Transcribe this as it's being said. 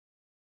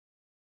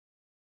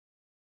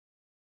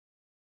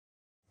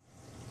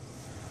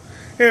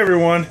Hey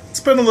everyone, it's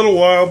been a little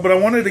while, but I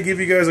wanted to give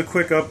you guys a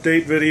quick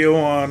update video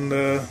on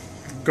the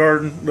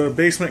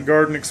basement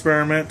garden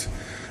experiment.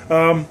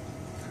 I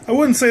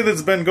wouldn't say that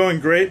it's been going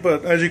great,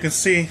 but as you can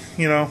see,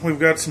 we've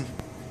got some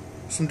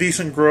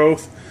decent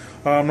growth.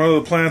 None of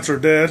the plants are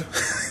dead,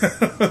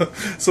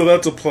 so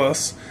that's a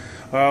plus.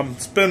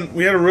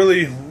 We had a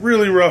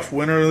really rough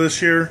winter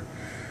this year.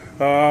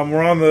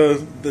 We're on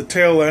the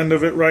tail end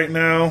of it right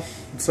now.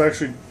 It's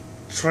actually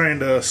trying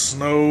to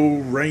snow,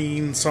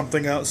 rain,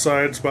 something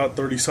outside. It's about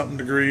 30-something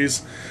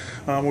degrees.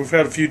 We've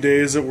had a few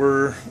days that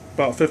were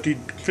about 50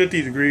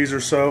 degrees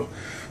or so.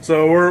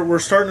 So we're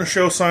starting to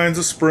show signs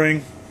of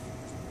spring.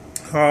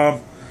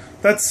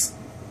 That's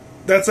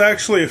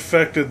actually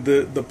affected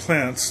the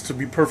plants, to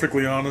be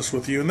perfectly honest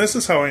with you. And this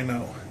is how I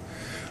know.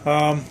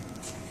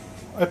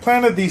 I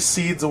planted these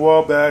seeds a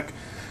while back.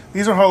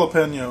 These are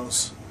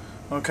jalapenos.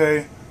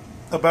 Okay,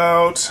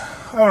 about,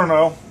 I don't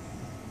know,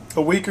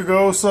 a week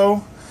ago or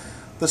so,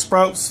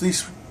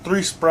 these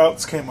 3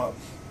 sprouts came up,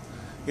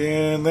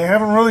 and they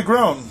haven't really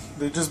grown.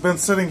 They've just been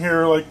sitting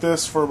here like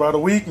this for about a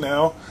week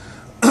now.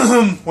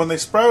 When they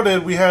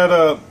sprouted, we had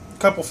a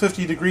couple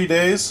 50-degree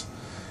days,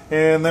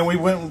 and then we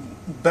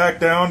went back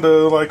down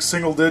to like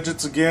single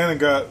digits again and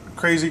got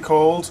crazy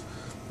cold,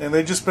 and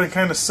they've just been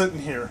kind of sitting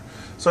here.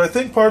 So I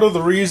think part of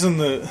the reason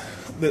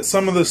that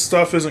some of this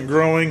stuff isn't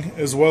growing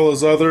as well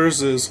as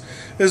others is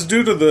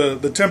due to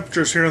the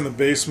temperatures here in the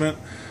basement.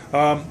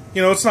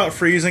 It's not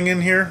freezing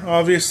in here,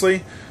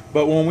 obviously,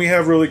 but when we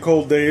have really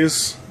cold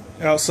days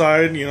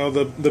outside,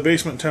 the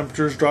basement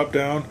temperatures drop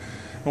down,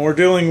 and we're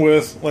dealing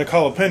with, like,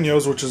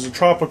 jalapenos, which is a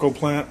tropical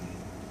plant,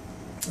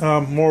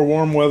 more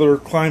warm weather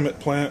climate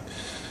plant.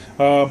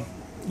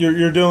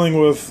 You're dealing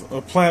with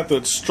a plant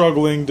that's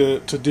struggling to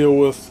deal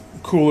with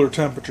cooler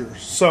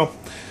temperatures. So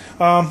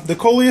the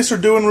Coleus are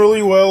doing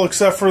really well,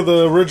 except for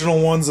the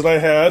original ones that I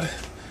had.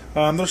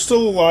 They're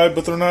still alive,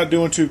 but they're not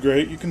doing too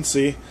great, you can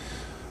see.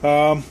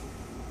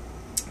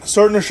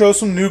 Starting to show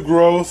some new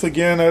growth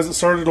again. As it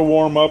started to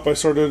warm up, I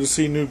started to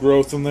see new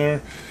growth in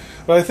there.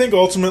 But I think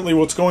ultimately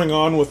what's going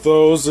on with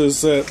those is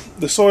that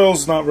the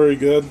soil's not very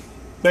good.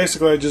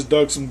 Basically, I just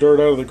dug some dirt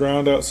out of the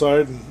ground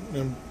outside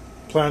and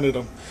planted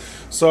them.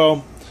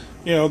 So,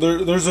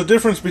 there's a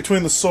difference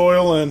between the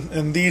soil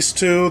and these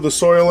two, the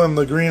soil and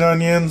the green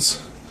onions,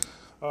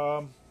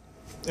 and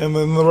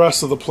then the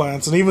rest of the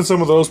plants. And even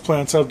some of those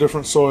plants have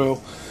different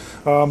soil.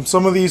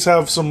 Some of these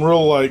have some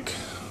real, like,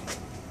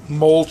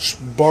 mulch,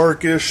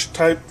 barkish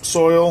type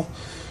soil,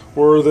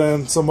 where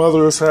then some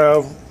others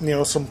have,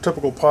 some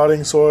typical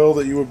potting soil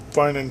that you would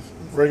find in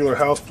regular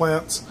house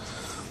plants.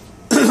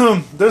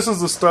 This is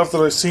the stuff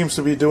that seems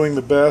to be doing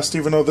the best,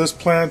 even though this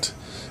plant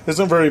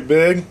isn't very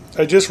big.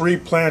 I just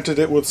replanted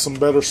it with some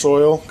better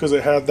soil because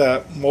it had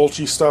that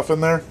mulchy stuff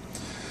in there.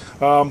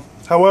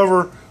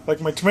 However,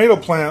 like my tomato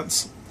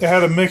plants, it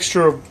had a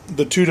mixture of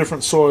the 2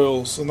 different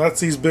soils, and that's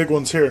these big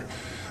ones here.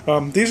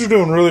 These are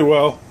doing really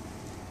well.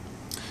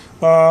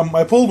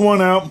 I pulled one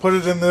out and put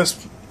it in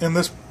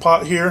this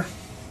pot here,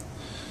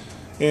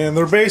 and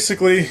they're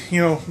basically,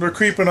 they're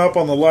creeping up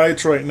on the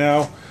lights right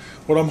now.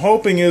 What I'm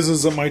hoping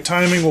is that my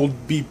timing will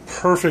be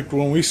perfect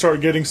when we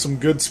start getting some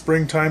good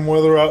springtime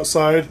weather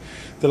outside,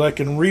 that I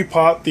can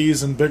repot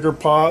these in bigger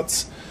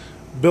pots,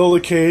 build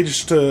a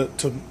cage to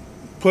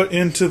put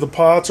into the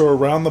pots or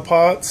around the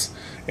pots,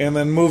 and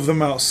then move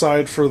them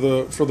outside for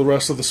the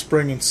rest of the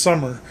spring and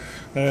summer.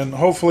 And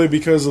hopefully,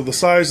 because of the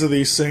size of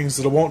these things,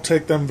 that it won't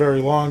take them very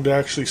long to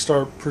actually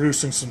start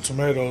producing some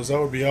tomatoes.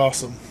 That would be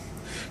awesome.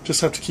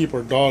 Just have to keep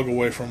our dog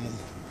away from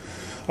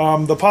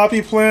them. The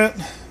poppy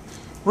plant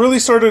really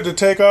started to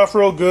take off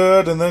real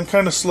good and then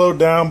kind of slowed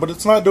down, but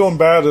it's not doing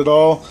bad at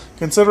all.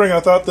 Considering I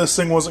thought this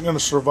thing wasn't going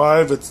to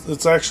survive,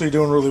 it's actually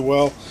doing really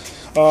well.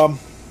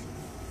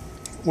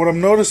 What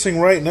I'm noticing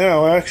right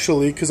now,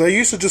 actually, because I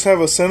used to just have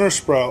a center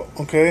sprout,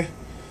 okay?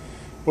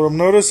 What I'm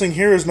noticing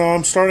here is now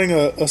I'm starting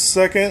a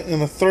second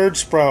and a third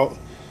sprout,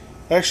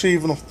 actually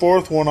even a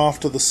 4th one off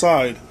to the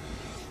side.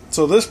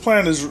 So this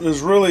plant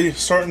is really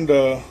starting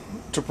to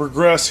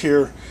progress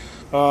here.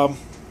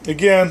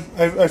 Again,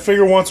 I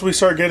figure once we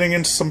start getting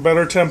into some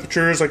better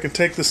temperatures, I can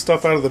take this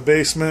stuff out of the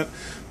basement,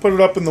 put it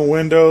up in the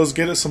windows,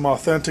 get it some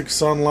authentic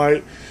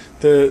sunlight,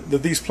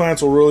 that these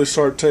plants will really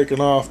start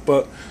taking off.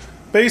 But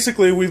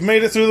basically, we've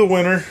made it through the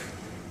winter.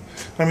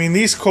 I mean,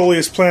 these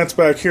Coleus plants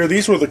back here,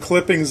 these were the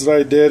clippings that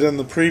I did in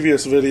the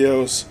previous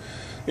videos,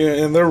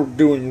 and they're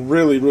doing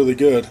really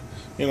good.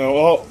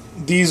 All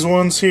these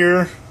ones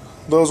here,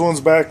 those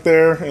ones back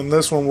there, and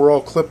this one were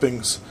all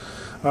clippings.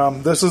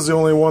 This is the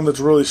only one that's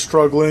really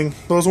struggling.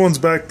 Those ones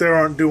back there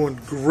aren't doing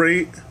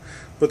great,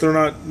 but they're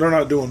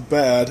not doing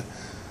bad.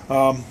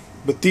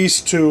 But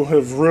these 2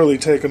 have really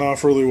taken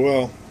off really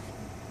well.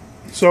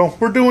 So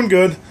we're doing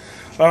good.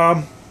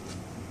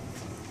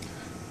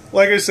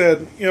 Like I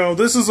said,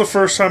 this is the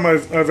first time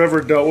I've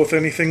ever dealt with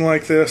anything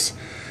like this.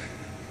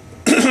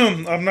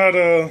 I'm not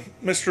a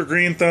Mr.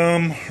 Green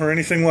Thumb or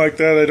anything like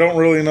that. I don't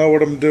really know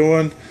what I'm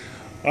doing.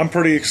 I'm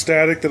pretty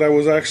ecstatic that I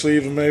was actually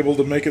even able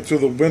to make it through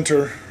the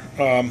winter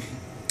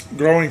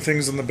growing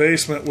things in the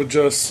basement with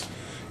just,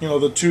 you know,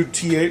 the two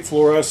T8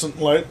 fluorescent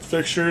light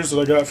fixtures that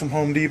I got from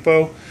Home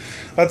Depot,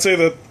 I'd say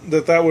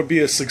that would be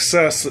a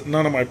success, that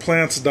none of my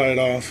plants died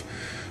off.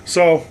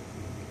 So,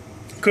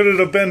 could it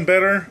have been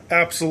better?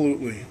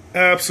 Absolutely.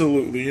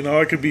 Absolutely. You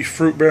know, I could be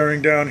fruit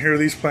bearing down here.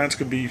 These plants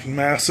could be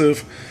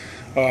massive.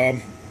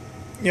 You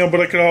know,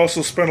 but I could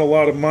also spend a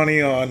lot of money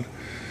on,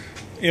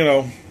 you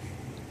know,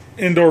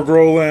 indoor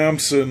grow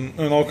lamps and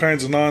all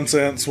kinds of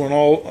nonsense,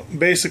 when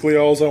basically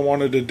all I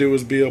wanted to do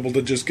was be able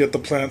to just get the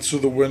plants through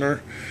the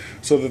winter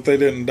so that they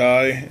didn't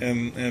die,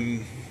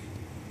 and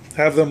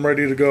have them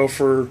ready to go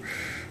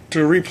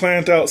to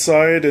replant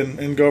outside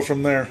and go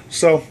from there.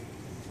 So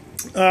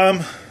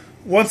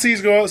once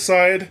these go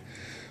outside,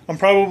 I'm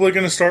probably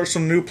going to start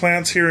some new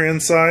plants here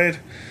inside.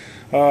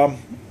 I'll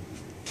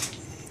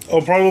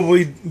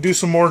probably do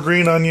some more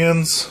green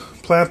onions,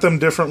 plant them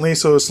differently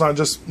so it's not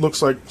just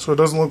so it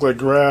doesn't look like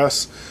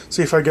grass.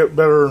 See if I get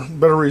better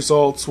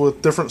results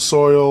with different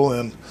soil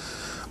and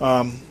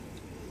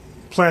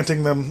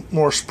planting them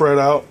more spread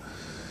out.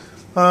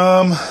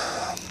 I'm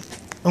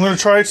going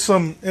to try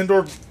some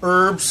indoor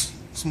herbs,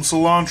 some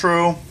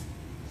cilantro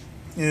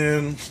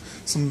and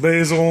some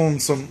basil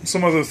and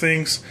some other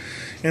things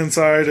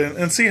inside,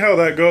 and see how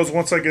that goes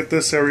once I get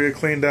this area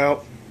cleaned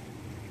out.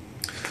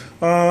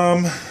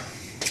 I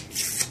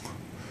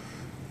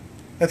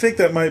think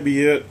that might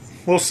be it.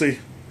 We'll see.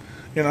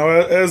 You know,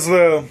 as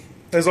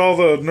all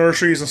the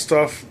nurseries and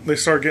stuff, they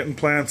start getting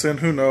plants in,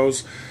 who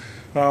knows.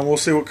 We'll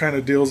see what kind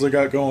of deals they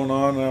got going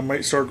on. I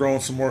might start growing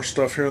some more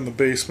stuff here in the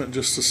basement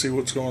just to see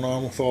what's going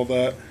on with all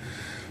that.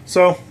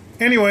 So,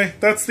 anyway,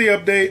 that's the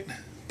update.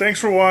 Thanks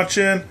for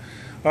watching.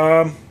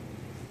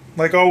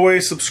 Like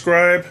always,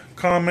 subscribe,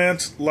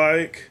 comment,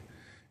 like.